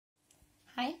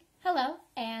Hello,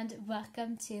 and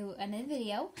welcome to another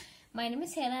video. My name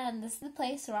is Hannah, and this is the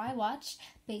place where I watch,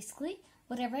 basically,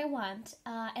 whatever I want.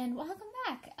 And welcome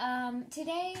back.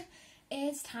 Today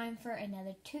is time for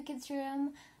another Two Kids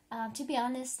Room. To be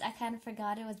honest, I kind of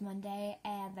forgot it was Monday,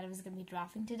 and that it was going to be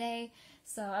dropping today.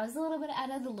 So I was a little bit out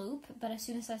of the loop, but as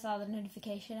soon as I saw the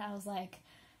notification, I was like,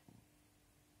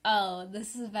 oh,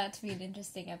 this is about to be an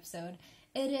interesting episode.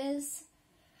 It is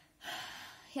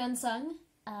Hyunsung,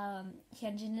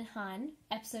 Hyunjin and Han,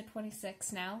 episode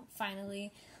 26 now,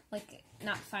 finally,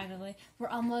 not finally, we're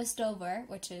almost over,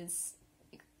 which is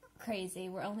crazy,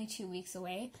 we're only 2 weeks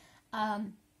away, but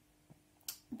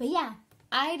yeah,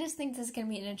 I just think this is going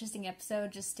to be an interesting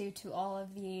episode, just due to all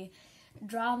of the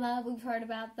drama we've heard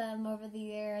about them over the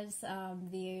years,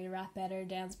 the rap better,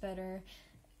 dance better,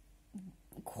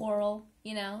 quarrel,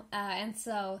 and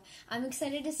so I'm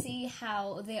excited to see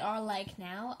how they are like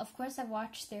now. Of course, I've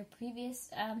watched their previous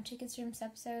Two Kids Rooms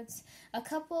episodes, a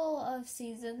couple of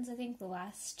seasons. I think the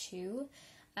last two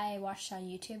I watched on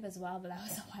YouTube as well, but that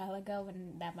was a while ago,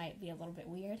 and that might be a little bit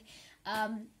weird.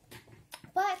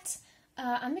 But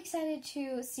I'm excited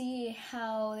to see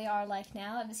how they are like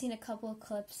now. I've seen a couple of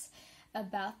clips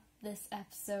about this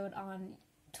episode on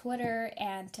Twitter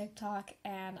and TikTok,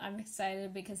 and I'm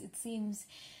excited because it seems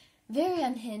very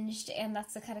unhinged, and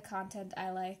that's the kind of content I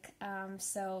like.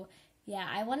 So yeah,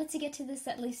 I wanted to get to this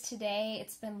at least today.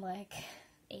 It's been like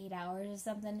 8 hours or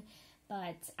something,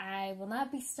 but I will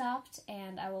not be stopped,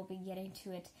 and I will be getting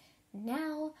to it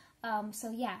now.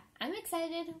 So yeah, I'm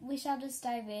excited. We shall just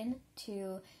dive in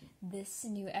to this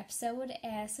new episode.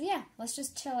 So yeah, let's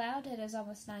just chill out. It is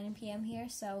almost 9 p.m. here,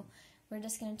 so we're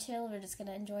just gonna chill, we're just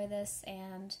gonna enjoy this,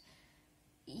 and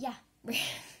yeah, we're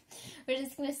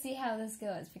just gonna see how this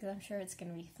goes, because I'm sure it's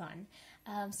gonna be fun.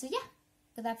 So yeah,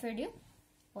 without further ado,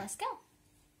 let's go.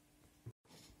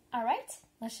 Alright,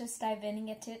 let's just dive in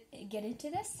and get into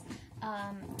this.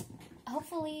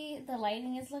 Hopefully the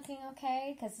lighting is looking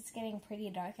okay, because it's getting pretty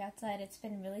dark outside. It's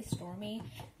been really stormy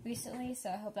recently, so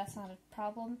I hope that's not a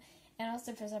problem. And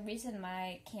also, for some reason,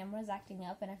 my camera's acting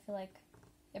up, and I feel like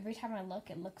every time I look,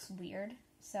 it looks weird.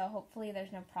 So hopefully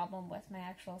there's no problem with my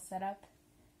actual setup.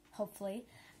 Hopefully.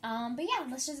 But yeah,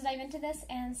 let's just dive into this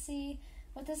and see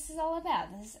what this is all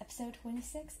about. This is episode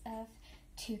 26 of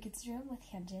Two Kids Room with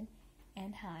Hyunjin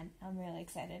and Han. I'm really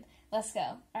excited. Let's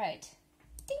go. Alright.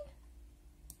 Ding!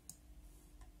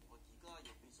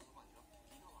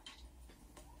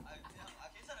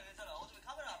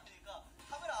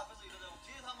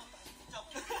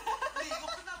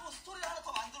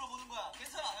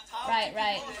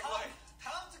 Right.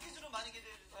 다음 주 퀴즈룸 많이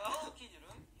기대해 주세요. 퀴즈룸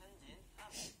현진,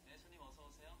 한. 네, 손님 어서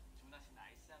오세요. 주문하신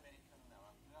아이스 아메리카노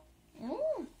나왔고요.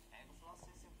 에그 플러스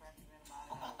스프레드맨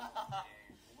말하고.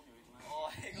 예, 고급 요리 중.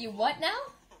 You what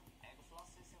now? 에그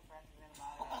플러스 스프레드맨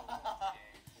말하고.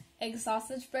 Egg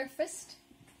sausage breakfast?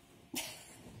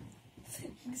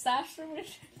 Egg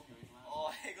sausage? 고급 요리 중.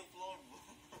 에그 플로어 무.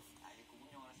 아, 이게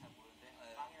고급 영어를 잘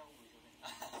모르는데 빵이라고 부르셔도 됩니다.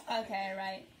 Okay,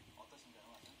 right. 어떠신가요,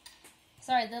 맛은?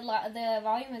 Sorry, the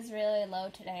volume is really low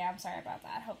today. I'm sorry about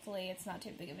that. Hopefully it's not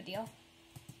too big of a deal.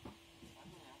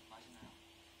 맛있나요?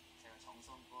 제가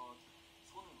정성껏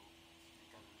손으로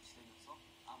밀가루를 씻으면서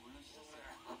물론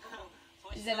씻었어요.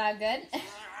 Is it not good?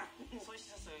 손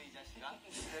씻었어요, 이 자식아.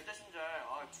 대신들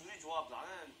둘이 좋아.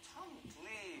 나는 참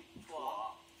둘이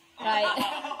좋아. Right.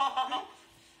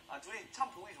 둘이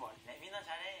참 보기 좋아. 레미나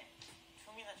잘해.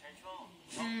 춤이나 잘 춰.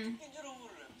 퀴즈룸으로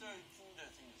랩들 추는데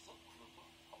생겼어? 그럴까?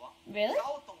 봐봐. Really?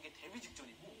 싸웠던 게 데뷔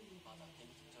직전이고. 맞아,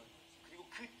 데뷔 직전이었어. 그리고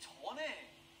그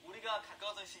전에 우리가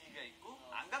가까웠던 시기가 있고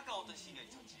안 가까웠던 시기가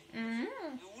있었지.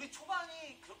 우리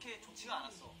초반이 그렇게 좋지가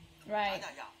않았어. Right.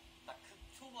 아니야, 야, 나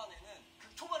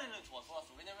초반에는 좋았어.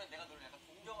 왜냐면 내가 너를 약간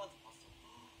동경하듯 봤어.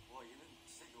 와, 얘는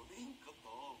진짜 연예인 같다.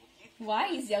 Why?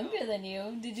 He's younger than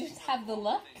you. Did you have the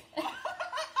look?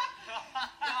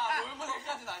 야,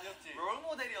 롤모델까지는 아니었지.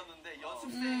 롤모델이었는데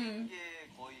연습생 게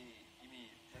거의 이미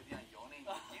데뷔한 연예인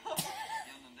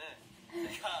느낌이었는데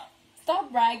내가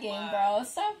Stop bragging, bro.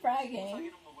 Stop bragging.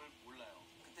 사귀는 법을 몰라요.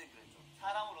 그때 그랬죠.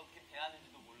 사람을 어떻게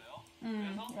대하는지도 몰라요.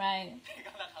 그래서 Right.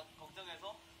 내가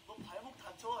걱정해서 너 발목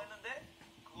다쳐 했는데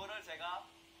그거를 제가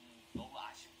너무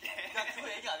아쉽게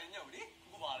그거 얘기 안 했냐 우리?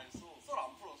 그거 말했어. 썰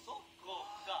안 풀었어? 그거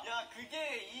그러니까 야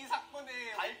그게 이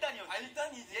사건의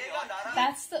발단이지. 얘가 나랑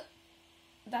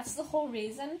That's the whole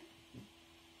reason.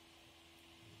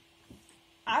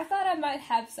 I thought I might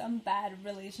have some bad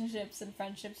relationships and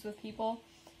friendships with people.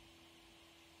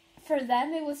 For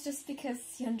them, it was just because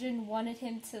Hyunjin wanted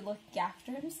him to look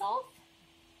after himself.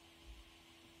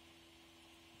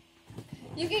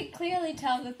 You could clearly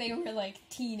tell that they were like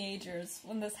teenagers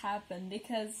when this happened,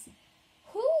 because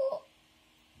who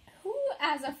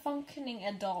as a functioning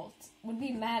adult, would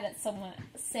be mad at someone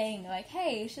saying, like,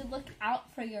 hey, you should look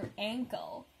out for your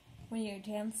ankle when you're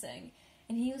dancing?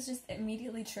 And he was just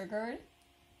immediately triggered.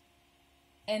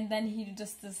 And then he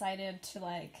just decided to,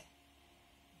 like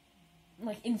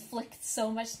inflict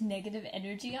so much negative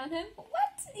energy on him.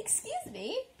 What? Excuse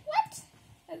me? What?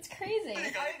 That's crazy.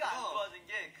 사이가 안 좋아진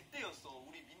게 그때였어.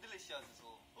 우리 민들레시아에서.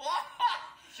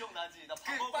 기억나지? 나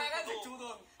밥 먹을 빨간색 때도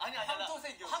조던 아니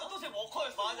황토색이었어? 황토색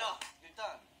워커였어. 맞아.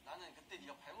 일단 나는 그때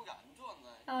네가 발목이 안 좋았나.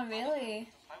 Oh, really?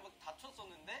 발목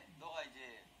다쳤었는데 너가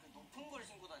이제 그 높은 걸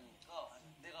신고 다니니까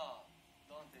내가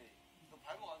너한테 너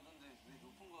발목 안 좋은데 왜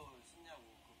높은 걸 신냐고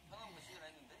그 편한 거 신으라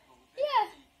했는데 너 그때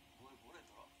Yeah. 뭘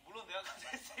했더라? 물론 내가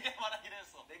갑자기 세게 말하긴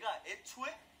했어. 내가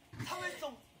애초에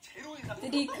사회성 제로인 상태.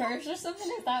 Did he curse or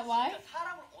something? Is that why? 그러니까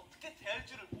사람을 어떻게 대할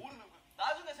줄을 모르는 거야.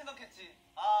 나중에 생각했지.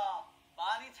 아,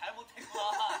 많이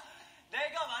잘못했구나.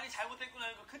 내가 많이 잘못했구나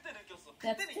이거 그때 느꼈어.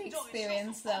 That's 그때는 the 인정이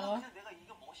experience, 싫었어. though. 그냥 내가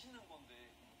이거 멋있는 건데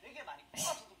되게 많이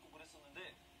꼬아서 듣고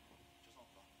그랬었는데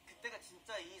죄송합니다. 그때가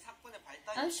진짜 이 사건의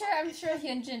발단이 I'm sure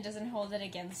Hyunjin doesn't hold it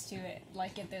against you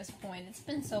like at this point. It's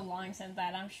been so long since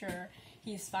that. I'm sure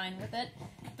he's fine with it.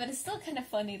 But it's still kind of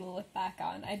funny to look back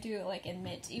on. I do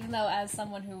admit, even though as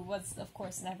someone who was of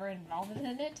course never involved in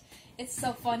it, it's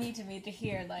so funny to me to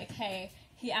hear hey,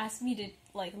 he asked me to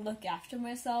look after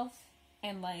myself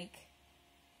and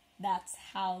that's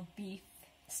how beef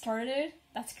started.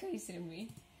 That's crazy to me.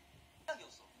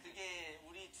 시작이었어. 그게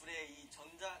우리 둘의 이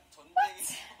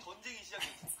전쟁이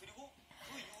시작이었어. 그리고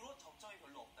그 이후로 접점이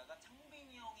별로 없다가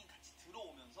창빈이 형이 같이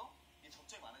들어오면서 이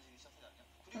접점이 많아지기 시작하지 않냐.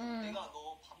 그리고 내가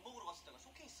너 밥 먹으러 갔을 때가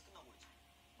쇼케이스 끝나고 그랬지.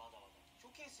 맞아.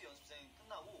 쇼케이스 연습생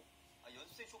끝나고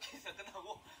연습생 쇼케이스가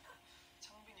끝나고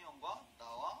창빈이 형과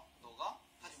나와 너가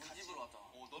다시 우리 집으로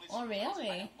왔잖아. 너네 Oh,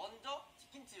 really? 먼저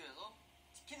치킨집에서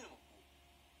치킨을 먹고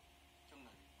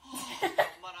기억나지?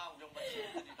 엄마랑 우리 엄마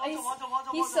친구들이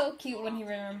맞아. He's so cute when he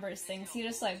remembers things. He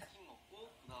just 치킨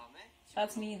먹고 그다음에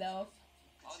that's me though.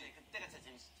 네, 그때가 진짜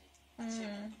재밌었지.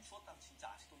 아침부터 추웠다가 진짜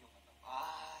아직도 기억난다.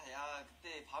 야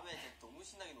그때 밤에 진짜 너무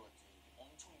신나게 놀았지.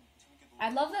 엄청 재밌게 놀았어.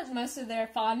 I love that most of their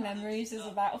fond memories is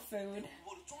about food.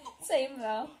 Same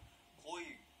though.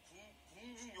 거의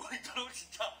궁중 요리처럼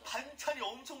진짜 반찬이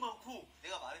엄청 많고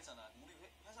내가 말했잖아. 우리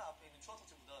회사 앞에 있는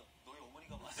추어터치보다 너희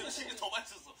어머니가 만드신 게 더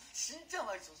맛있었어. 진짜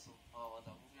맛있었어.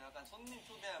 맞아. 우리 약간 손님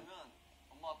초대하면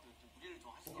엄마 앞에 이렇게 무리를 좀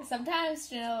하시더라고.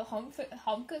 Sometimes home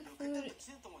cooked food 그때부터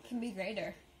친했던 거지. can be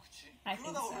greater. 그치? I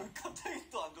think 그러다가 so. 왜 갑자기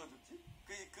또 안 좋아졌지?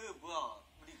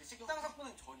 우리 그 식당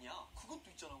사건은 전이야. 그것도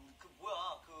있잖아. 우리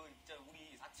진짜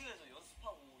우리 4층에서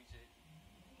연습하고 이제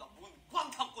나 문 꽝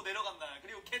닫고 내려간 날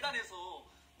그리고 계단에서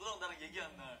너랑 나랑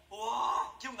얘기한 날.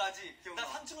 와 기억나지? 기억나.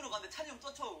 나 3층으로 갔는데 찬이 형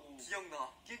쫓아오고.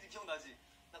 기억나. 기억나지?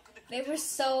 나 근데 They were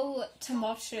so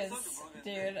tumultuous,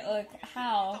 dude.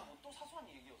 How? 또 사소한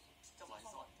얘기였어. 진짜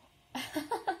맛있어.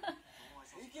 너무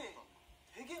맛있어.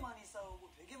 되게 많이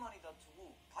싸우고 되게 많이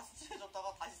다투고 다시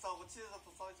친해졌다가 다시 싸우고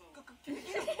친해졌다 싸우고. 그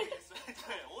계기를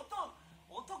모르겠어요.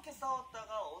 어떻게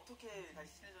싸웠다가 어떻게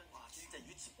다시 친해졌는지. 와 진짜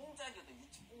유치 뽕짝이었다.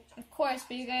 유치 뽕짝. Of course,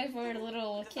 but you guys were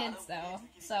little kids though,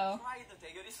 so 프라이드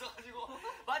대결이 있어가지고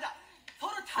맞아.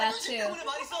 서로 That's 자존심 true. 때문에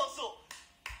많이 싸웠어.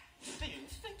 그때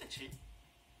연습생 때 제일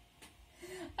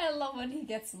I love when he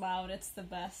gets loud. It's the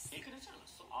best. 그러지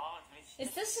않았어?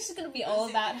 Is this just gonna be all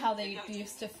about how they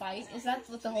used to fight? Is that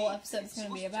what the whole episode is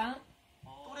gonna be about?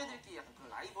 또래들끼리 약간 그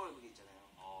라이벌 그게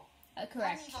있잖아요.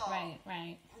 Correct.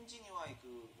 Right. 현진이와의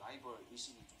그 라이벌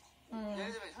의식이 좀 갖고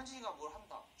예를 들면 현진이가 뭘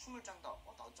한다 춤을 짠다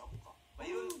나도 짜볼까 막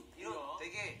이런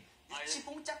되게 유치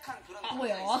뽕짝한 그런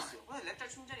뭐야? 감정이 있었어요. 근데 랩잘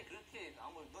춤자리 그렇게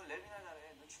아무 넌 랩이나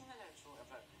잘해 넌 춤이나 잘춰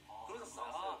약간 그런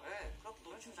싸웠어요. 네, 그렇게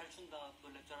너 춤 잘 춘다. 너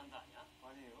랩 잘한다 아니야?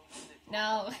 아니에요.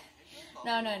 No.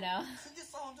 크게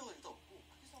싸운 적은 일단 없고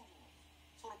크게 싸운 적은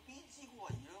없어. 서로 삐지고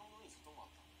이런 건 있었던 것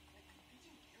같아. 근데 그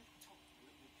삐지는 이유도 참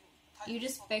You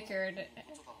just bickered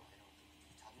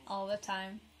all the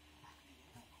time.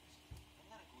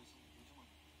 옛날에 그거 있었는데 요즘은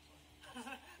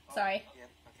Sorry. 예,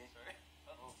 오케이.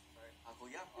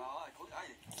 거기야? 거기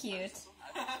Cute.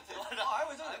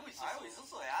 알고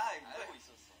있었어. 야, 알고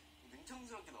있었어.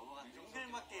 능청스럽게 넘어가는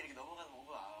능글맞게 이렇게 넘어가는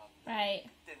건거 알아. Right.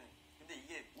 그때는. 근데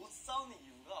이게 못 싸우는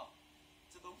이유가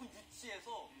진짜 너무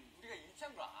유치해서 우리가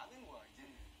유치한 걸 아는 거야.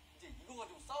 이제 이거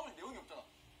가지고 싸울 내용이 없잖아.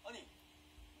 아니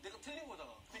내가 틀린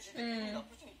거잖아. 그치? 내 기분이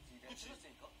나쁠 수는 있지. 내가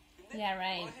틀렸으니까. 근데 Yeah,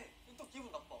 right. 뭘 해. 또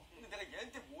기분 나빠. 근데 내가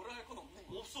얘한테 뭐라 할 건 없는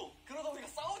거야. 없어. 그러다 우리가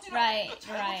싸우지 Right.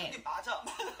 잘못한 게 맞아.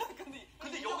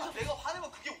 근데 여기서 내가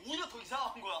화내면 그게 오히려 더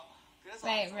이상한 거야. 그래서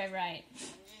Right.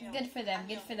 Good for them.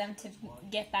 Good for them to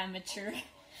get that mature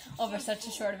over such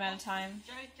a short amount of time.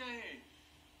 짤짤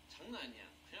장난 아니야.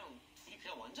 그냥 둘이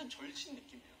그냥 완전 절친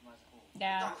느낌이야.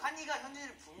 Yeah. 일단 한이가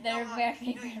현진이를 They're very,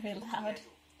 분명히 very loud. 해줘.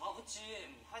 아, 그치.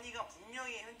 한이가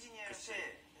분명히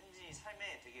현진이한테 현진이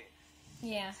삶에 되게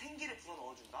Yeah. 생기를 불어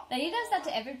넣어준다. Like, he does that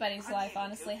to everybody's life,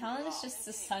 honestly. Han is just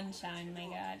the sunshine, my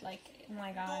god. Like, oh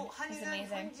my god, 또 he's 한이는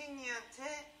amazing.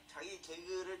 현진이한테 자기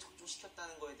개그를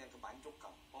적중시켰다는 거에 대한 그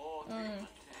만족감.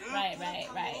 그 Right, right,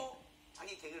 뿌듯함으로 right.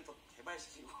 자기 개그를 더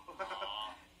개발시키고.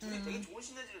 아, 둘이 되게 좋은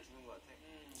시너지를 주는 것 같아.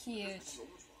 Cute. 그래서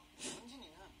너무 좋아.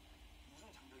 현진이는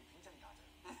웃음 장벽이 굉장히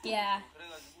낮아요. Yeah.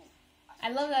 그래가지고 I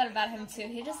love that about him too.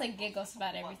 He just like giggles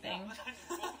about everything.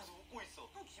 누워서 웃고 있어.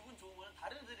 또 기분 좋은 거는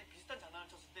다른 애들이 비슷한 장난을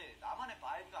쳤을 때 나만의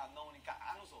바이브가 안 나오니까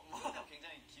안 웃어. 그러면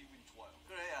굉장히 기분이 좋아요.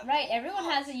 그래. 야, Right, everyone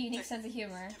has a unique sense of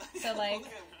humor. So like, 너는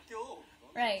그냥 웃겨.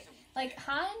 right, like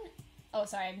Han. Oh,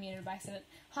 sorry, I muted by accident.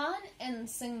 Han and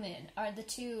Seungmin are the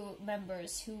two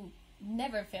members who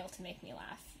never fail to make me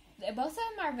laugh. Both of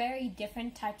them are very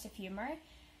different types of humor,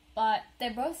 but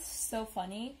they're both so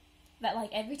funny that like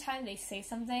every time they say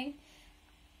something,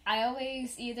 I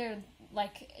always either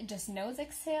like just nose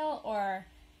exhale or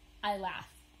I laugh.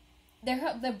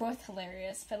 They're both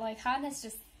hilarious, but like Han is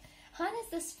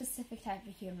this specific type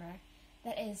of humor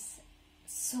that is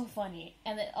so funny,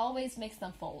 and it always makes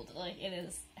them fold. Like, it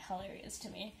is hilarious to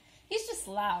me. He's just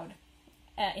loud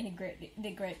in a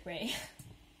great way.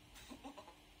 봐봐,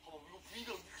 이거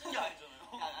분위기가 웃긴 게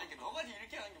아니잖아요. 야, 아니, 너가 지금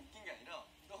이렇게 하는 게 웃긴 게 아니라.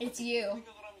 It's you.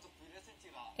 생각을 하면서 V를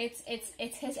했을지가.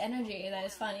 It's his energy that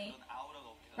is funny. 그런 아우라가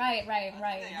없긴 Right,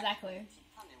 한데. exactly.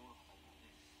 딥한 내용으로 가자면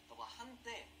너가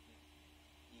한때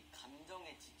이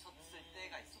감정에 지쳤을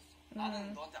때가 있었어.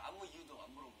 나는 너한테 아무 이유도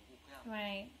안 물어보고 그냥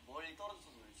Right. 멀리 떨어져서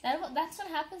놀지. That's what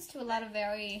happens to a lot of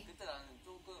very 그때 나는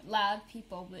조금 loud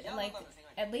people. Like,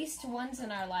 at least once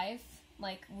in our life,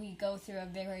 like, we go through a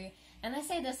very, and I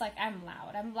say this like I'm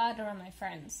loud around my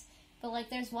friends, but like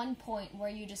there's one point where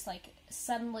you just like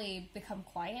suddenly become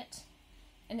quiet,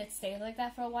 and it stays like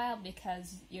that for a while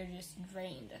because you're just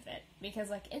drained of it, because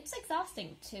like it's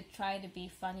exhausting to try to be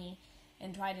funny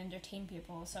and try to entertain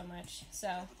people so much.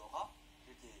 So 너가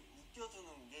이렇게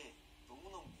웃겨주는 게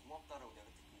너무너무 고맙다라고 내가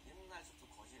그 옛날 숙소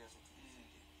거실에서 들었을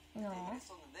때 얘기를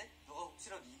했었는데 너가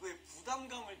혹시라도 이거에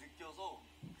부담감을 느껴서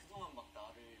그동안 막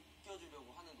나를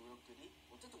웃겨주려고 하는 노력들이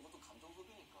어쨌든 그것도 감정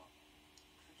소비니까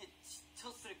그게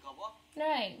지쳤을까봐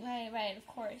right, of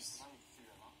course. 부담이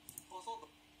있으려나 싶어서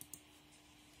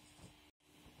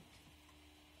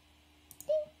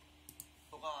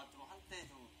너가 좀 한때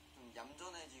좀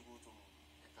얌전해지고 좀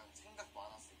약간 생각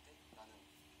많았을 때 나는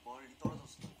멀리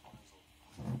떨어졌을 때 보면서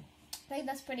I think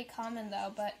that's pretty common though,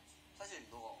 but 사실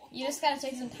너가 어떤 you just gotta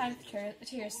take some time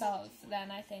to yourself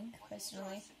then, I think,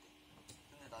 personally.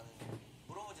 근데 나는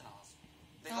물어보진 않았어.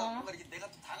 내가 뭔가 이렇게 내가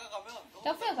또 다가가면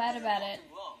Don't feel bad about it.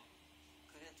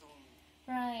 그게 좀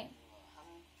Right.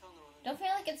 한편으로는 Don't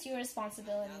feel like it's your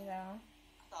responsibility though.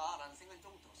 하다라는 생각이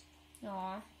좀 들었어.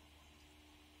 Aw. 아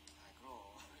그럼.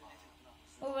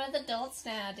 Well, we're the adults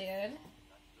now, dude.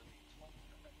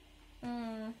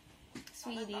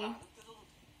 Sweetie. 나는 안 웃겨줘도 돼.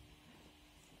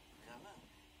 왜냐면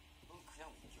넌 그냥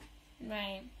웃겨.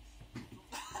 Right.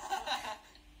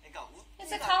 그러니까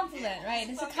It's a compliment, right?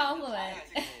 It's a compliment.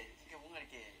 이렇게 뭔가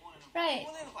이렇게 Right.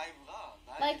 보내는 바이브가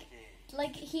나를 Like, 이렇게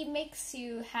like he makes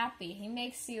you happy. He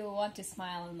makes you want to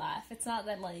smile and laugh. It's not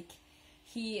that like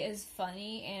he is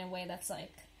funny in a way that's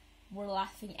like we're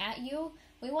laughing at you.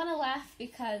 We want to laugh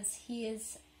because he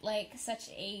is like such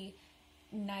a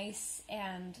nice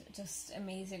and just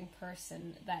amazing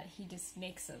person that he just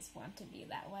makes us want to be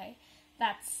that way.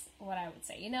 That's what I would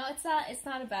say. You know, it's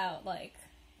not about like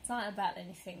it's not about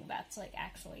anything that's like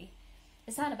actually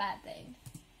it's not a bad thing.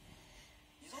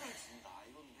 미소를 준다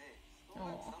이건데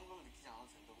너무 부담감을 느끼지 않아도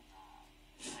된다고.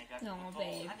 그러니까 No, 보통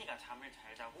babe. 한이가 잠을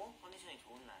잘 자고 컨디션이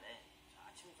좋은 날에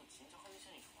아침부터 진짜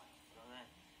컨디션이 좋아요. 그러면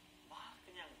막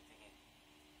그냥 되게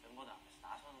멤버들 앞에서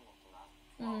나서는 것도 나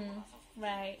좋아하고 나서서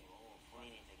right.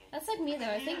 본인이 되게 That's like me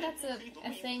though. I think that's a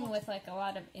thing with like a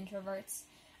lot of introverts.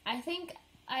 I think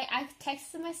I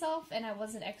texted myself and I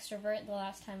was an extrovert the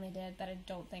last time I did, but I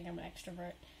don't think I'm an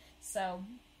extrovert. So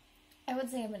I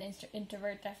would say I'm an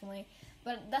introvert definitely.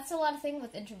 But that's a lot of thing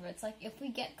with introverts. Like if we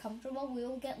get comfortable, we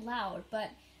will get loud, but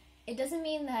it doesn't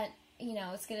mean that, you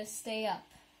know, it's gonna stay up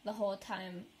the whole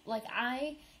time. Like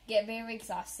I get very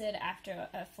exhausted after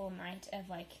a full night of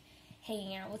like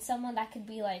hanging out with someone. That could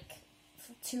be like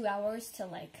 2 hours to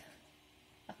like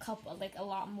a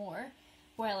lot more,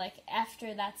 where like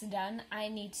after that's done I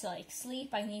need to like sleep,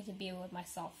 I need to be with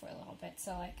myself for a little bit.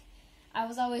 So like I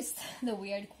was always the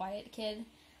weird quiet kid,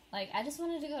 like I just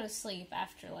wanted to go to sleep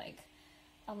after like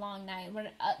a long night, when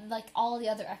like all the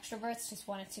other extroverts just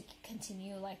wanted to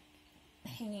continue like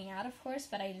hanging out, of course,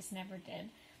 but I just never did.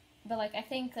 but like I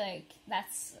think like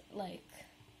that's like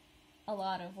a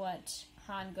lot of what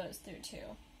Han goes through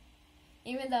too.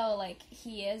 Even though like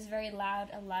he is very loud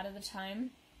a lot of the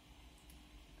time,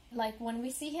 like when we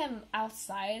see him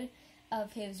outside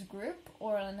of his group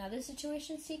or in other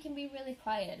situations, he can be really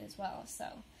quiet as well.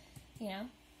 So, you know.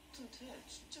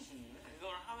 진짜 중요해.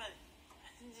 그걸 하면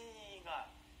한진이가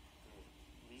그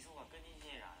미소가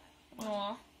끊이질 않아요.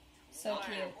 Aw, so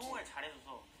cute. 호응을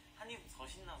잘해줘서 한이 더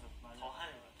신나서 더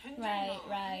하는 거야. Right,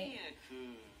 right. 한이의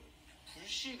그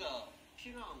불씨가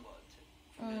필요한 것 같아.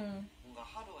 근데 뭔가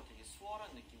하루가 되게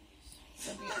수월한 느낌이 있어.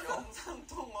 So 영상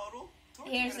통화로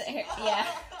yeah.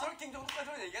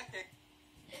 정도까지 얘기할게.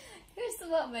 Here's the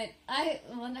moment.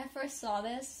 When I first saw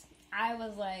this, I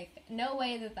was like, no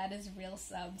way that is real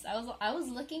subs. I was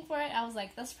looking for it. I was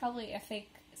like, that's probably a fake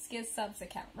Skiz subs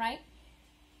account, right?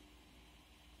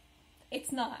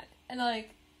 It's not. And I'm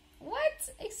like, what?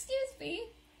 Excuse me?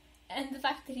 And the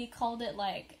fact that he called it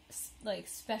like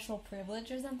special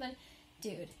privilege or something,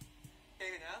 dude.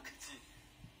 그냥 그치.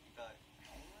 그러니까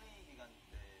격리 기간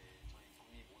때 저희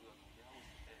격리 모두가 격리하고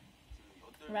있을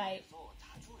때그 8명에서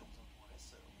자주 영상 통화를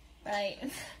했어요. Right.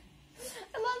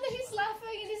 I love that he's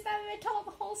laughing and he's having to tell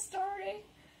the whole story.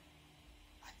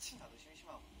 아침 나도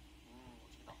심심하고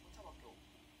어차피 나 혼자밖에 없고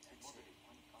멤버들이 있고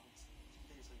하니까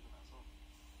침대에서 일어나서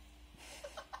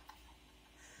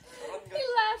He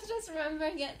laughs just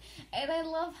remembering it. And I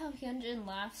love how Hyunjin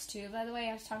laughs too. By the way,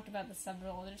 I've talked about this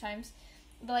several other times.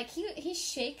 But like he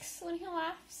shakes when he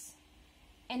laughs.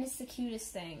 And it's the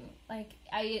cutest thing. Like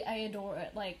I adore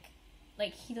it. Like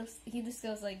he just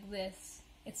goes like this.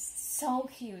 It's so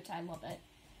cute. I love it.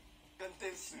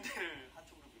 그때 침대를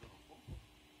한쪽으로 밀어놓고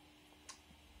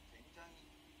굉장히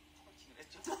트월킹을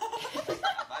했죠.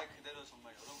 말 그대로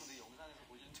정말 여러분들이 영상에서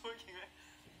보신 트월킹을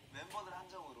멤버들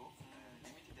한정으로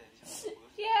리미티드 에디션으로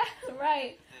보여줬어요. Yeah,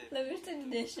 right. Limited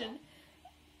edition.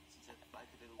 진짜 말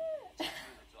그대로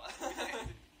진심을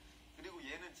그리고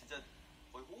얘는 진짜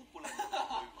거의 호흡곤란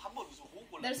한번 웃으면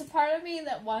호흡곤란. There's a part of me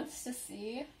that wants to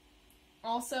see.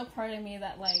 Also a part of me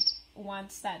that like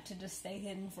wants that to just stay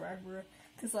hidden forever.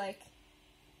 Cause like,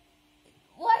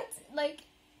 what? Like,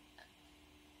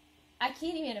 I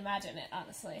can't even imagine it,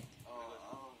 honestly.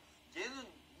 얘는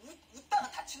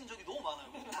웃다가 다치는 적이 너무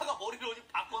많아요. 웃다가 머리를 어디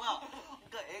박거나.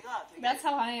 그러니까 애가 되게. That's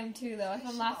how I am too, though. If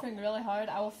I'm laughing really hard,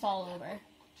 I will fall over.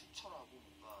 투철하고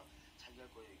뭔가 자기 할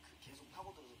거에 그 계속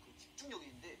파고들어서 그 집중력이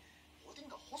있는데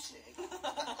어딘가 허술해 애가.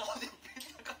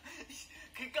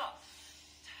 그러니까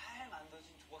잘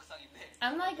만들어진 조각상인데.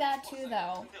 I'm like that too,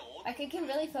 though. Like I can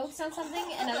really focus on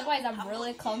something, and otherwise I'm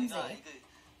really clumsy.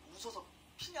 웃어서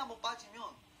핀이 한번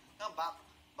빠지면 그냥 막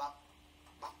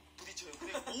부딪혀요.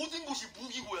 그냥 모든 곳이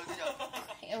무기고야 그냥.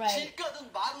 Right.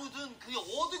 길가든 마루든 그냥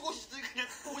어디 곳이든 그냥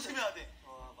조심해야 돼.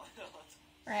 맞아.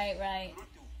 Right. 그럴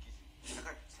때 웃기지.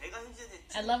 약간 제가 현진한테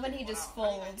I love when he just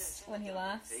folds when he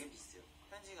laughs. 되게 비슷해요.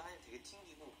 현진이가 한이 되게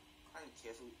튕기고 한이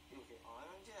계속 이렇게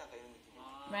현진이 약간 이런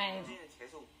느낌이에요. Right. 현진이는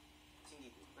계속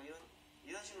튕기고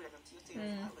이런 식으로 약간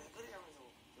튕기면서 왜 그래 하면서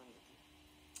그런 느낌.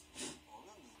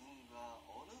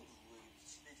 어느 누구에게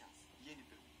친해지 않습니다. 이해니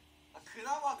빼고.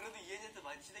 그나마 그래도 이해니한테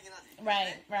많이 친해긴 하지.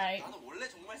 Right. 나는 원래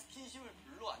정말 스킨십을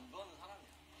별로 안 좋아하는 사람이야.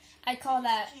 I call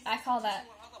that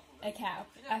a cap.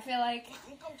 I feel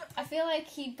like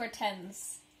he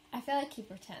pretends.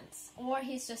 Or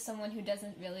he's just someone who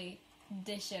doesn't really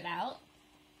dish it out.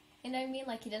 You know what I mean?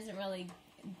 Like he doesn't really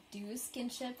do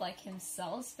skinship like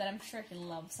himself, but I'm sure he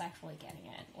loves actually getting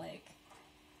it. Like,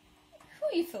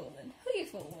 who you fooling?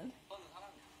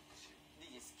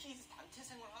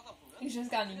 You've just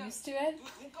gotten used to it?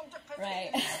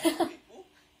 Right.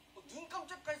 눈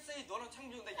깜짝할 새에 너랑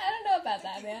창조인데. I don't know about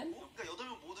that, man. 그러니까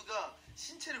 8명 모두가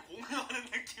신체를 공유하는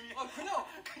느낌이야.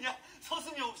 그냥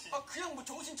서슴이 없이. 그냥 뭐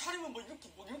정신 차리면 뭐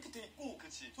이렇게 돼 있고.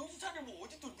 그렇지. 정신 차리면 뭐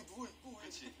어디 또 이렇게 누워 있고.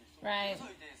 그렇지. Right.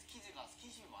 그래서 이제 스키즈가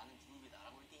스킨십이 많은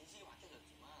그룹이다라고 이렇게 인식이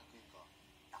바뀌어졌지만, 그러니까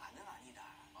나는 아니다.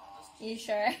 You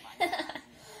sure?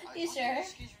 You sure?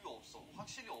 스킨십이 없어.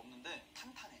 확실히 없는데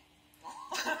탄탄해.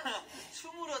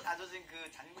 춤으로 다져진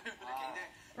그 장면들이 굉장히.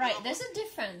 Right, there's a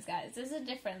difference, guys. There's a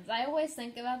difference. I always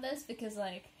think about this because,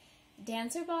 like,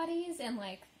 dancer bodies and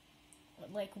like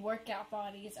workout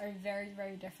bodies are very,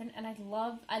 very different. And I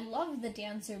love the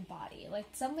dancer body. Like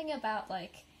something about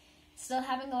like still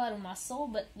having a lot of muscle,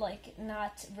 but like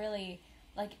not really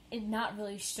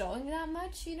showing that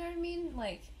much. You know what I mean?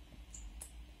 Like,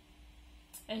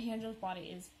 and Hyunjin's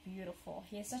body is beautiful.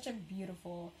 He has such a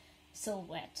beautiful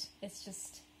silhouette. It's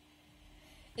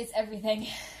everything.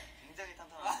 굉장히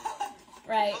탄탄합니다.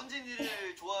 Right.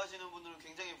 현진이를 좋아하시는 분들은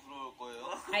굉장히 부러울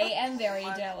거예요. I am very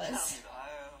jealous.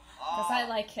 Because I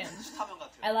like him.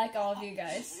 I like all of you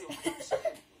guys.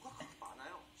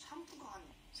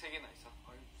 3개나 있어?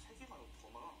 아니 3개가 더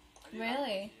많아.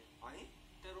 Really? 아니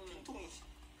때로는 빈통이지.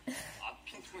 아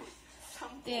빈통이.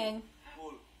 Dang.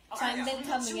 뭘? Changbin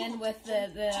coming in with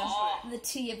the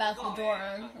tea about the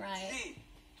dorm, right?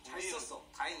 잘 썼어.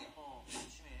 다행이야.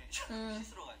 아침에 음.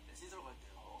 씻으러 갈 때.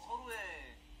 서로의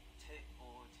제일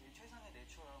최상의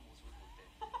내추럴한 모습을 볼 때.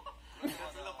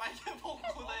 둘 다 빨개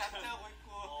먹고 나 양치하고 있고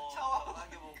샤워하고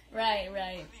빨개 먹고. Right.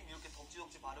 크림 이렇게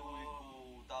덕지덕지 바르고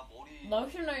있고 나 머리.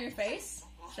 Lotion on your face?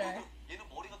 Sure. 얘는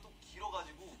머리가 또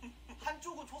길어가지고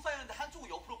한쪽은 초사였는데 한쪽은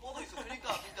옆으로 뻗어 있어.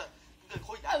 그러니까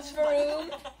거의 A 야채.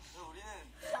 broom. 우리는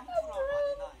샴푸랑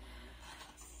바디나 이거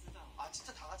같이 쓰잖아. 아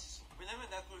진짜 다 같이 써. 왜냐면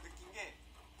내가 그걸 느낀 게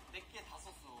내 게 다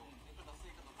썼어. 내 걸 다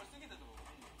쓰니까 너 걸 쓰게 되더라고.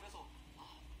 그래서 나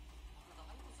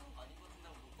한 번 쓰는 거 아닌 것 같은데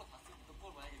하고 너 거 다 쓰고 너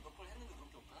걸 만약에 너 걸 했는데 너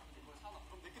게 없잖아? 내 걸 사놔.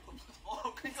 그럼 내 게 또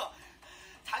없어. 그러니까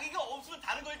자기가 없으면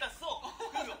다른 거 일단 써.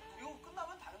 그러니까 이거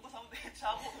끝나면 다른 거 사면 되겠지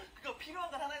하고 그거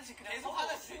필요한 걸 하나씩 그냥 계속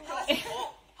하나씩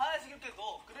하나씩 이렇게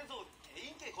넣어. 그래서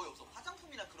개인 게 거의 없어.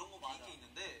 화장품이나 그런 거 개인 게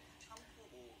있는데 샴푸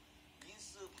뭐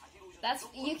린스 바디로션 That's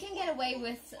you can get away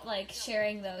with like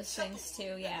sharing those things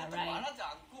too. Yeah, right. 말하지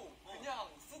않고 그냥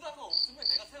쓰다가 없으면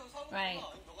내가 새로 사놓거나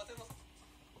Right. 너가 새로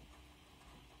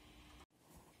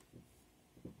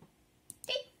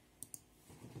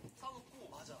사놓고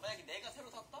맞아. 만약에 내가 새로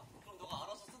샀다? 그럼 너가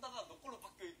알아서 쓰다가 너 걸로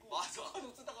바뀌어 있고 맞아.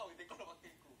 너가 쓰다가 내 걸로 바뀌어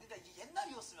있고. 그러니까 이게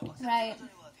옛날이었으면 막 Right.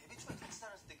 사전이거나 데뷔 초에 같이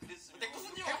살았을 때 그랬으면 내거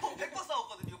손님 100번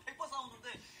싸웠거든요. 100번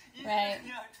싸웠는데 이제 Right.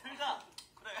 그냥 둘다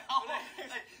그래.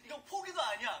 아니, 이거 포기도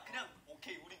아니야. 그냥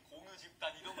오케이 우리 공유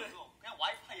집단 이러면서 그냥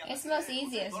와이파이. It's the most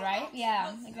easiest, right?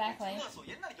 Yeah, exactly.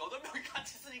 옛날에 8명이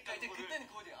같이 쓰니까 이제 그때는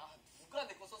그거지. 아 누가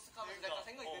내 거 썼을까 하면서 약간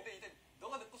생각이 드는데 이제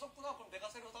너가 내 거 썼구나 그럼 내가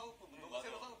새로 사놓고 너가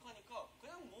새로 사놓고 하니까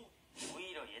그냥 뭐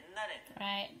오히려 옛날에는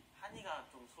Right. 한이가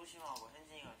좀 소심하고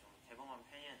현진이가 좀 대범한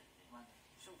편이었는데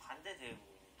좀 반대되고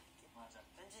맞아.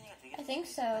 현진이가 되게 I think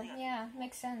so. Yeah,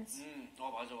 makes sense.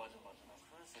 맞아.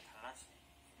 그래서 달라지네.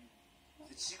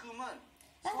 근데 지금은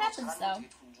That 서로 happens, 잘하는 거 though. 되게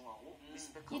존중하고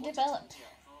리스펙하고 You developed.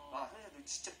 아 현진아 너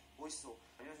진짜 멋있어.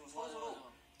 이래가지고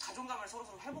서로 자존감을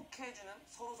서로 회복해주는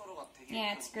서로가 되게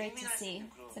Yeah, it's great to 예민할 수 see. 있는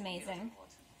그런 It's amazing. 관계가 되는 것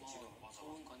같아. 지금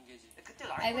좋은 관계지. 그때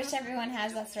I wish everyone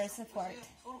has that sort of support.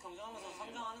 서로 경쟁하면서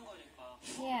성장하는 거니까.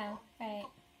 Yeah, right.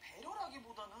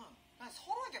 배려라기보다는 그냥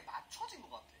서로에게 맞춰진 것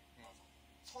같아.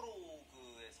 서로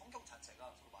그의 성격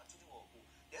자체가 서로 맞춰진 것 같고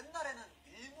옛날에는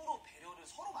일부러 배려를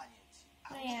서로 많이 했지.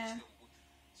 안 Yeah. 부딪히려고.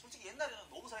 솔직히 옛날에는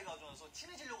너무 사이가 좋아서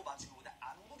친해지려고 맞추고 근데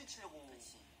안 부딪히려고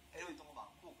배려했던 거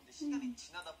많고 근데 시간이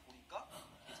지나다 보니까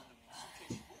이게 점점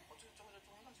익숙해지고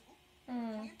어쩌고저쩌고 해가지고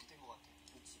이렇게 된 것 같아.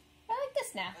 그렇지. I like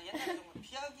this now. 옛날에 정말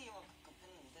피하기에만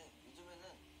급급했는데 요즘에는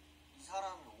이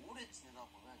사람을 오래 지내다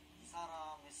보면 이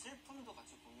사람의 슬픔도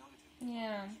같이 공유하게 되고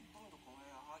Yeah. 기쁨도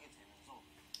공유하게 되면서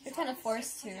You're kind of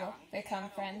forced to become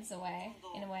friends in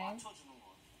a way. 맞춰주는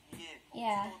거. 이게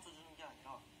Yeah. 맞춰주는 게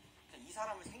아니라 그냥 이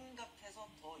사람을 생각해서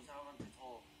더 이 사람한테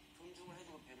더 존중을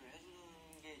해주고 배려를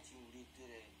해주는 게 지금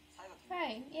우리들의 사이가 되는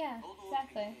Right, yeah, 너도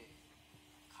exactly. 되게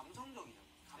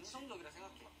감성적이라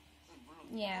생각해. 물론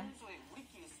Yeah. 평소에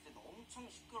우리끼리 있을 때도 엄청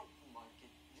시끄럽고 막 이렇게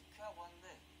유쾌하고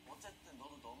한데 어쨌든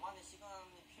너도 너만의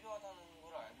시간이 필요하다는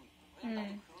걸 알고 있고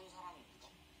왜냐면 나도 그런 사람이니까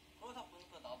그러다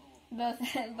보니까 나도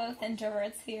Both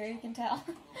introverts here, you can tell.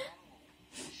 그런 거 하는 거고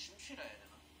심취라 해야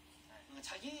되나?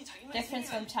 자기만 Difference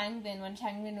from Changbin when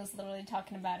Changbin was literally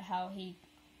talking about how he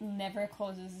never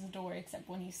closes his door except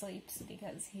when he sleeps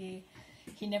because he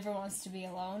never wants to be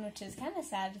alone, which is kind of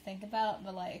sad to think about.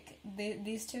 But like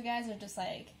these two guys are just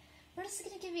like we're just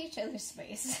gonna give each other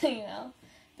space, you know.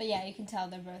 But yeah, you can tell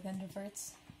they're both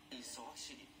introverts. 있어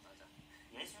확실히 맞아.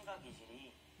 예술가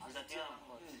기질이 둘 다 뛰어난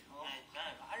것 같아.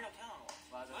 그냥 하려고 태어난 것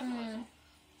같아. 맞아.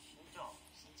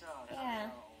 진짜.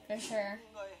 Yeah, for sure.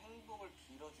 누군가의 행복을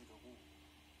빌어주려고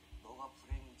너가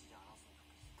불행해지지 않았으면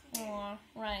좋겠어. 그게 Oh,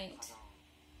 right. 가장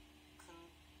큰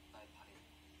나의 바램.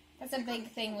 That's a big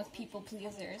thing with people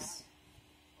pleasers.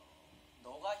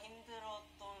 너가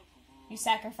힘들었던 부분. You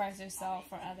sacrifice yourself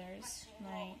for others,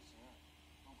 right?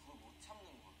 넌 그걸 못 참는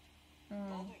것 같아.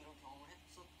 너도 이런 경험을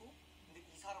했었고, 근데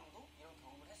이 사람도 이런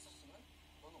경험을 했었으면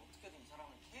너는 어떻게든 이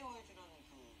사람을 케어해주려는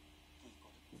그게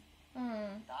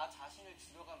있거든. 나 자신을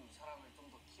줄여가면 이 사람을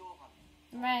좀 더 키워가는.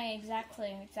 Right,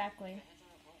 exactly.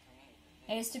 해주는 그런 경향이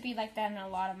있는데. I used to be like that in a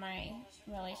lot of my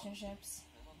relationships.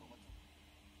 그래서 너가 좀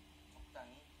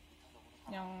적당히 이타적으로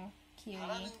살아. No, cutie.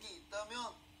 바라는 게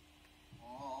있다면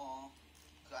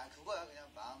그거야 그냥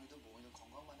마음이든 몸이든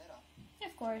건강만 해라.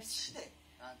 Of course. 치대.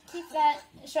 Keep that.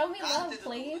 Show me love, 나한테도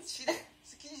please. 치대.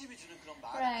 스킨십이 주는 그런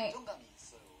마음 Right. 안정감이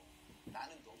있어요.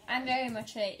 나는 너무 I'm very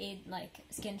much a like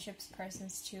skinships person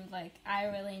too. Like I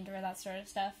really enjoy that sort of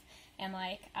stuff, and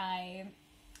like I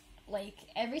like,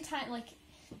 every time, like,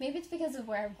 maybe it's because of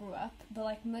where I grew up, but,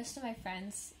 like, most of my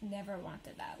friends never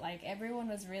wanted that. Like, everyone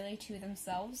was really to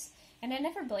themselves, and I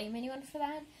never blame anyone for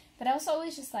that, but I was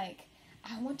always just like,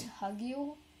 I want to hug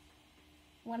you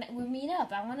when we meet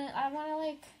up. I want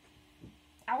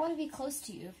to be close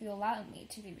to you if you allow me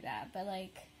to do that, but,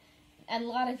 like, and a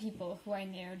lot of people who I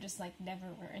knew just, like,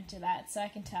 never were into that, so I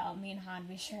can tell me and Han,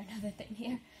 we share another thing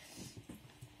here.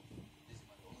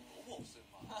 너무 없어,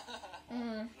 임마.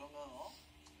 그러면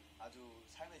아주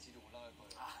삶의 질이 올라갈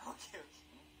거예요. 오케이.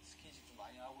 스킨십 좀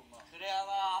많이 하고, 임마. 그래,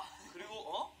 하나.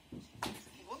 그리고,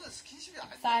 이거는 스킨십이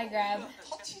아니야. Thigh grab.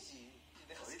 터치지.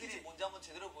 내가 너희들이 스킨십 뭔지 한번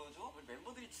제대로 보여줘? 우리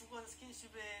멤버들이 추구하는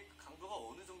스킨십의 그 강도가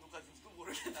어느 정도까지인지도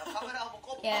모르겠다. 야, 카메라 한번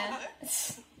꺼볼까? Yeah.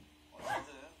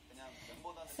 어쨌든 그냥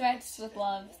멤버들한테 Threats with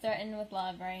love. Threaten with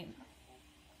love, right?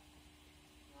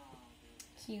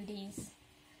 Cuties.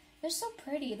 They're so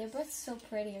pretty. They're both so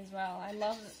pretty as well. I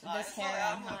love this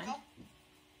hair on Han.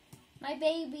 My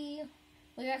baby.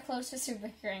 We got closer to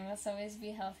bickering. Let's always be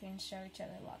healthy and show each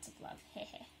other lots of love.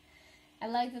 Hehe. I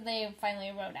like that they finally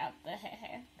wrote out the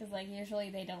hehe. Because, like, usually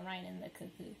they don't write in the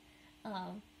cuckoo.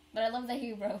 But I love that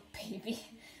he wrote baby.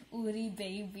 Uri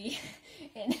baby.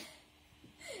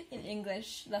 in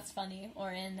English. That's funny.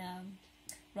 Or in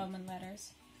Roman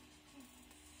letters.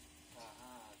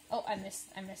 Oh, I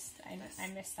missed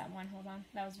that one. Hold on.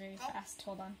 That was very fast.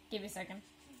 Hold on. Give me a second.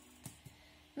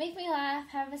 Make me laugh.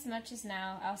 Have as much as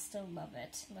now. I'll still love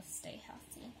it. Let's stay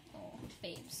healthy. Oh,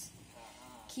 babes.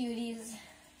 Cuties.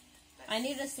 I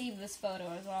need to see this photo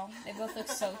as well. They both look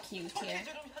so cute here.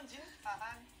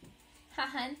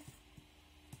 Hahan.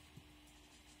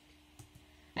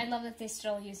 I love that they're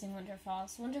still using Winter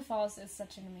Falls. Winter Falls is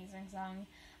such an amazing song.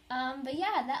 But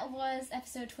yeah, that was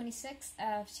episode 26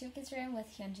 of Two Kids Room with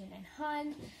Hyunjin and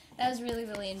Han. That was really,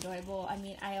 really enjoyable. I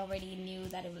mean, I already knew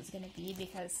that it was going to be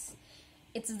because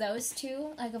it's those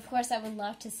two. Like, of course, I would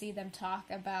love to see them talk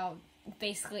about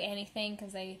basically anything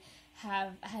because they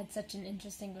have had such an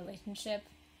interesting relationship.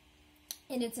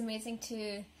 And it's amazing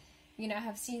to, you know,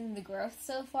 have seen the growth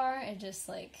so far. It just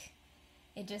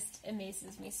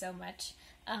amazes me so much.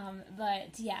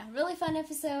 But yeah, really fun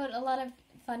episode. A lot of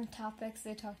fun topics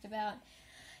they talked about.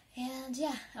 And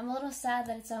yeah, I'm a little sad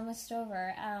that it's almost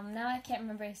over. Now I can't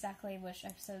remember exactly which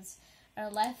episodes are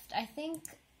left. I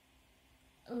think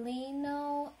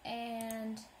Lino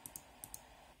and...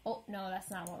 Oh, no,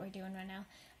 that's not what we're doing right now.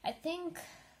 I think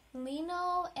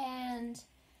Lino and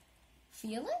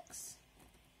Felix,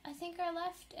 I think, are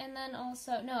left. And then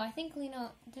also... No, I think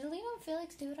Lino... Did Lino and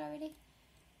Felix do it already?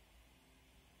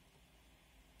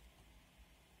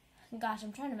 Gosh,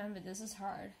 I'm trying to remember. This is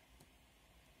hard.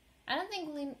 I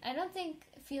don't think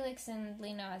Felix and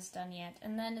Lino has done yet.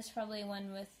 And then there's probably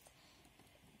one with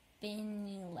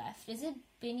Binny left. Is it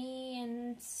Binny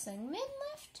and Seungmin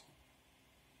left?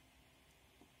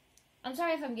 I'm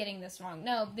sorry if I'm getting this wrong.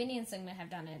 No, Binny and Seungmin have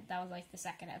done it. That was like the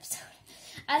second episode.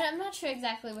 I'm not sure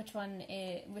exactly which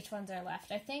ones are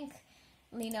left. I think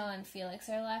Lino and Felix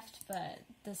are left, but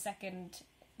the second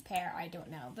pair, I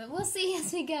don't know. But we'll see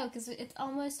as we go, because it's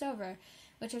almost over,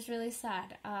 which is really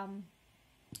sad.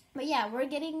 But yeah, we're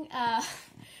getting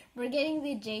the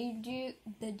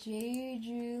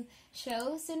Jeju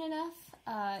show soon enough.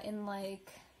 In like,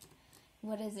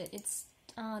 what is it? It's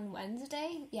on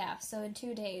Wednesday. Yeah, so in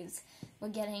 2 days we're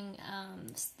getting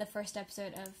the first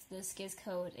episode of the Skiz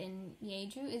Code in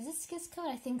Jeju. Is it Skiz Code?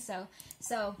 I think so.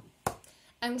 So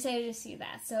I'm excited to see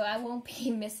that. So I won't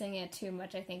be missing it too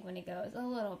much, I think, when it goes. A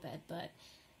little bit, but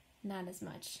not as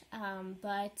much.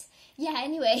 But yeah,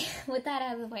 anyway, with that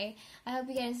out of the way, I hope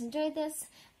you guys enjoyed this.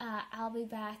 I'll be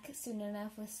back soon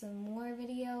enough with some more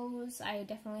videos. I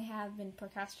definitely have been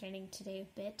procrastinating today a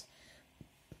bit,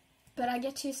 but I'll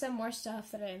get to some more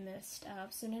stuff that I missed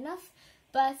soon enough.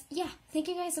 But yeah, thank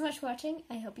you guys so much for watching.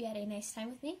 I hope you had a nice time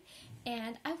with me,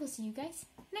 and I will see you guys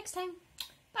next time.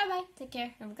 Bye bye, take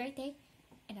care, have a great day,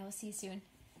 and I will see you soon.